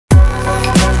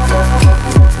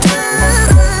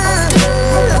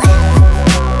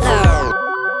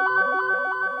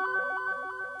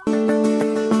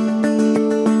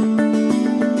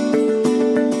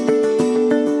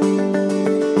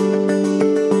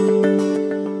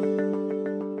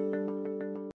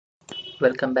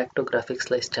Welcome back to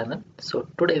graphixslice channel. So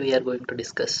today we are going to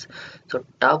discuss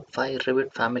top 5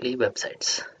 Revit family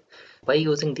websites. By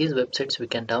using these websites we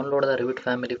can download the Revit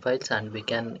family files and we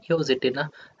can use it in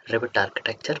a Revit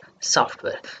architecture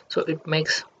software. So it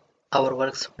makes our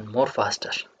works more faster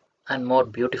and more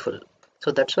beautiful. So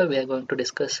that's why we are going to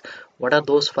discuss what are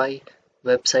those 5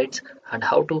 websites and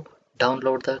how to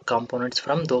download the components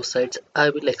from those sites.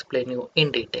 I will explain you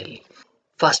in detail.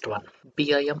 First one,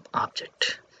 BIM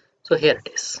Object. So here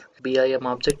it is,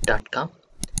 BIMObject.com.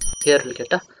 Here we'll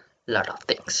get a lot of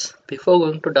things. Before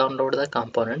going to download the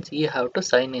components, you have to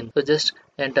sign in. So just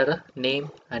enter a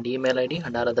name and email ID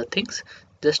and all other things.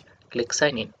 Just click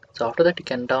sign in. So after that you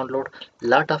can download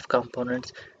lot of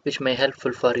components which may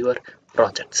helpful for your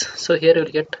projects. So here you'll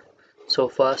get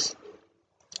sofas,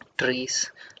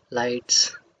 trees,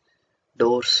 lights,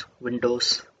 doors,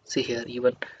 windows. See here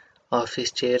even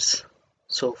office chairs,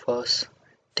 sofas,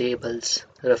 tables,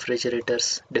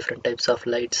 refrigerators, different types of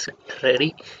lights.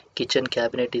 Ready kitchen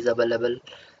cabinet is available.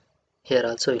 Here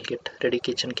also you'll get ready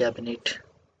kitchen cabinet.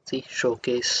 See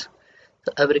showcase.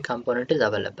 So every component is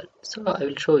available. So I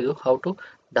will show you how to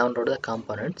download the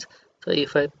components. So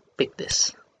if I pick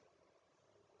this,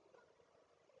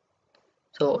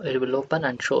 so it will open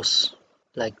and shows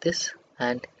like this,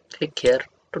 and click here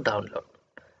to download.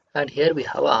 And here we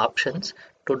have options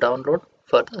to download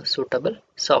for the suitable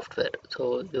software.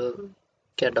 So you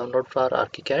can download for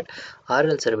AUTOCAD or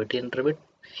else Revit in Revit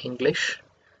English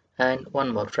and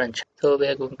one more French. So we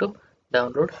are going to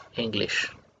download English.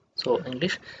 So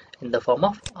English in the form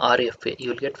of RFA. You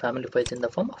will get family files in the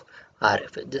form of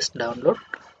RFA. Just download.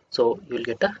 So you will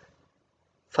get a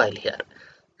file here.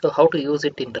 So how to use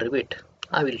it in Revit,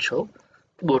 I will show.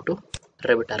 Go to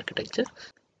Revit architecture.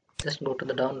 Just go to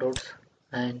the downloads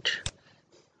and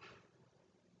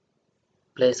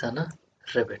place on a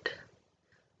Revit.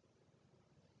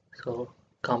 So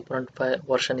component file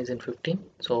version is in 15,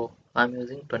 so I'm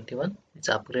using 21. It's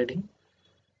upgrading.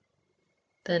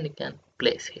 Then you can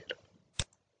place here.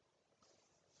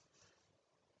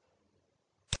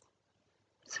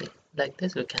 See, like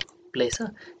this we can place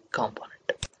a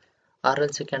component, or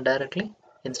else you can directly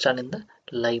install in the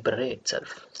library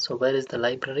itself. So where is the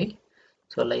library?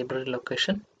 So library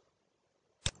location.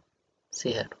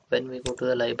 See here, when we go to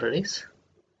the libraries,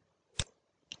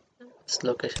 its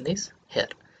location is here.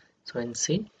 So in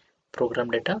C,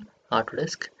 program data,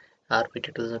 Autodesk,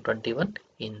 RPT 2021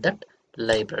 in that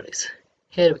libraries.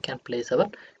 Here we can place our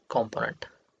component,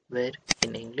 where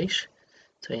in English.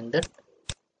 So in that,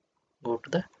 go to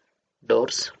the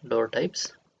doors, door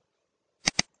types.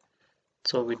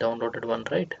 So we downloaded one,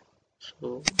 right?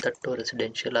 So that to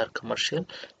residential or commercial,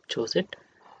 choose it,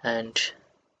 and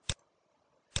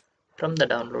from the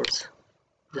downloads,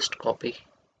 just copy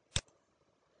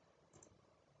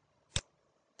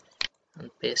and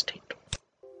paste it.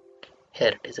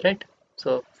 Here it is, right?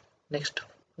 So next,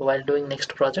 while doing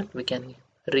next project, we can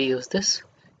reuse this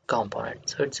component.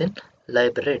 So it's in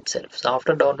library itself. So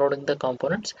after downloading the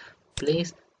components,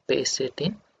 please paste it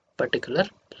in particular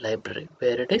library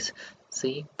where it is.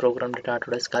 See program data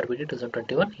Autodesk RPT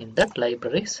 2021 in that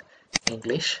libraries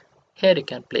English. Here you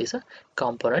can place a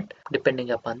component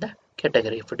depending upon the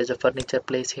category. If it is a furniture,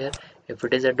 place here. If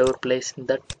it is a door, place in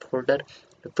that folder.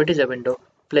 If it is a window,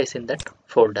 place in that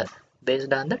folder.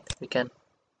 Based on that, we can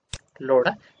load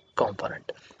a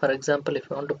component. For example, if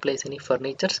you want to place any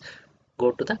furnitures,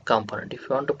 go to the component. If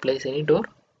you want to place any door,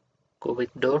 go with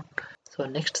door. So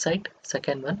next site,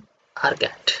 second one,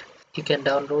 ARCAD. You can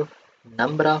download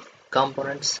number of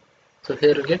components. So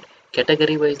here you get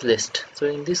category wise list. So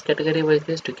in this category wise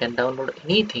list, you can download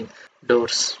anything: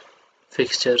 doors,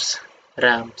 fixtures,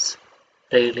 ramps,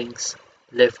 railings,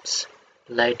 lifts,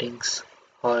 lightings,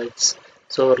 hoists.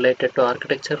 So related to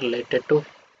architecture, related to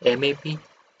MEP,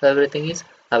 everything is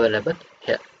available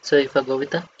here. So if I go with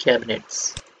the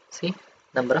cabinets, see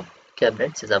number of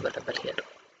cabinets is available here.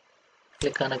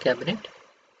 Click on a cabinet.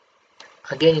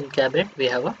 Again in cabinet we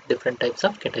have a different types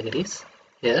of categories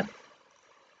here.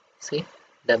 See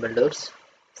double doors,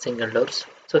 single doors.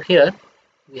 So here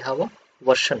we have a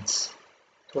versions.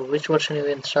 So which version you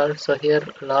installed? So here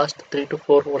last 3 to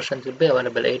 4 versions will be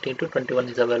available. 18 to 21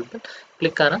 is available.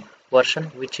 Click on a version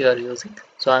which you are using.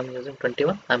 So I'm using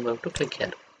 21. I'm going to click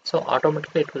here. So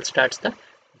automatically it will start the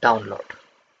download.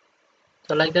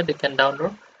 So like that you can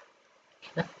download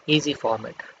in easy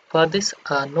format. For this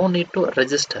no need to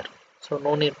register. So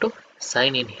no need to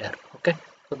sign in here. Okay.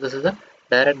 So this is a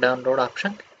direct download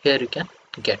option. Here you can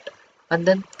get. And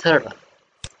then third one.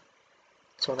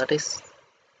 So that is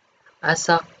as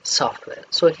a software.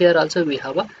 So here also we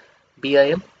have a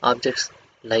BIM Objects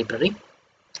Library.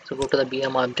 So go to the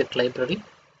BIM Object Library.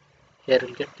 here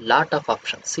you'll get lot of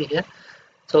options. See here.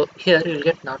 So here you'll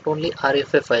get not only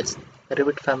RFA files,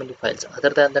 Revit family files. Other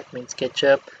than that means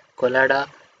SketchUp, Collada,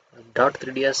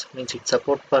 .3ds means it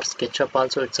supports for SketchUp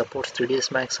also. It supports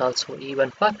 3ds Max also,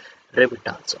 even for Revit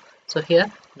also. So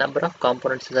here number of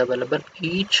components is available.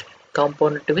 Each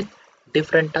component with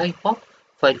different type of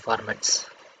file formats.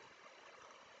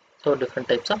 So different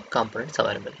types of components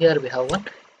available. Here we have one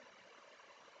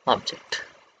object.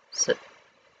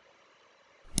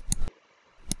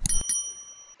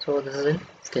 So this is in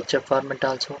SketchUp format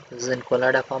also. This is in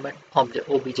Collada format,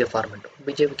 OBJ format.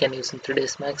 OBJ we can use in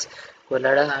 3ds Max,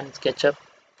 Collada and SketchUp.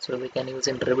 So we can use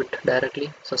in Revit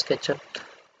directly. So SketchUp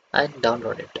and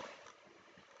download it.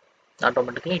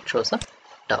 Automatically it shows a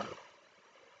download.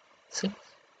 See.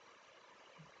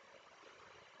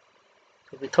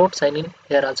 So without signing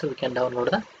here also we can download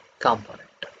the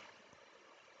component.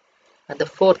 And the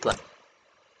fourth one.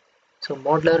 So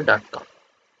modeler.com.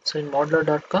 So in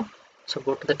modeler.com. So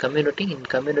go to the community. In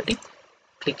community,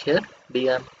 click here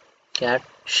BIM CAD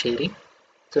sharing.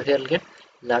 So here you'll get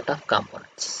lot of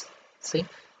components. See,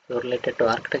 so related to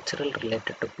architectural,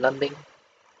 related to plumbing.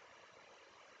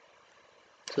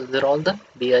 So they're all the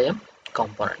BIM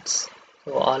components.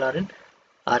 So all are in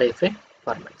RFA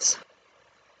formats.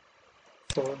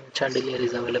 So chandelier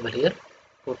is available here.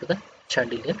 Go to the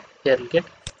chandelier. Here you'll get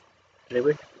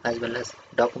Revit as well as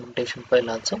documentation file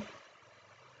also.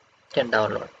 Can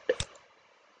download it.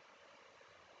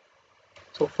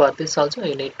 So for this also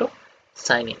you need to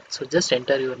sign in. So just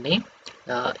enter your name,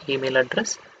 email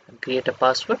address and create a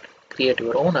password, create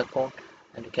your own account,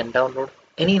 and you can download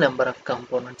any number of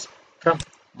components from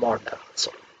Modeler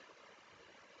also.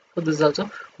 So this is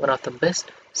also one of the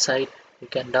best site you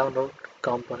can download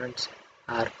components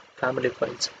or family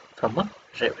files from a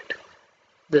Revit.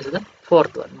 This is the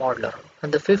fourth one, Modeler.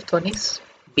 And the fifth one is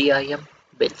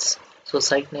BIMbills. So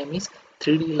site name is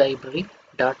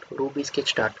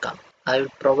 3dlibrary.rubysketch.com. I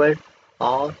will provide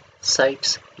all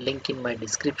sites link in my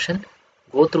description.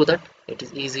 Go through that. It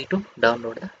is easy to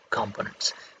download the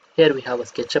components. Here we have a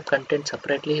SketchUp content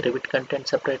separately, Revit content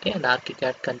separately, and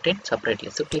AutoCAD content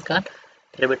separately. So click on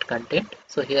Revit content.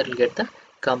 So here you'll get the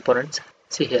components.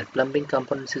 See here, plumbing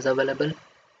components is available.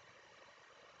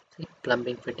 See,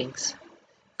 plumbing fittings,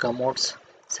 commodes,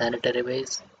 sanitary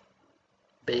ways,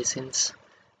 basins,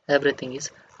 everything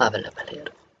is available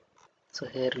here. So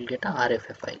here you'll get a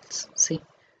RFA files. See,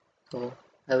 so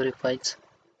every files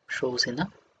shows in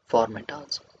a format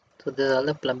also. So these are all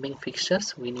the plumbing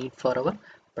fixtures we need for our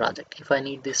project. If I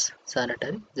need this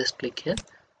sanitary, just click here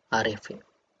RFA.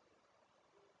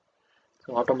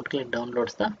 So automatically it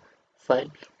downloads the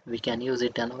file. We can use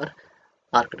it in our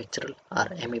architectural or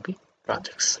MEP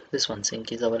projects. This one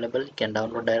sync is available. You can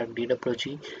download direct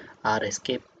DWG or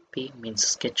SKP means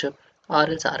SketchUp or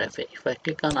else RFA. If I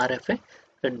click on RFA,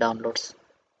 it downloads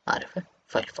RFA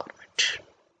file format.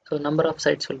 So number of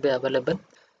sites will be available.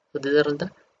 So these are all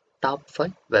the top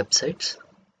 5 websites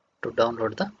to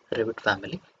download the Revit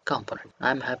family component. I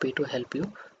am happy to help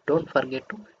you. Don't forget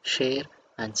to share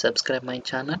and subscribe my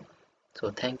channel.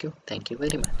 So thank you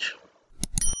very much.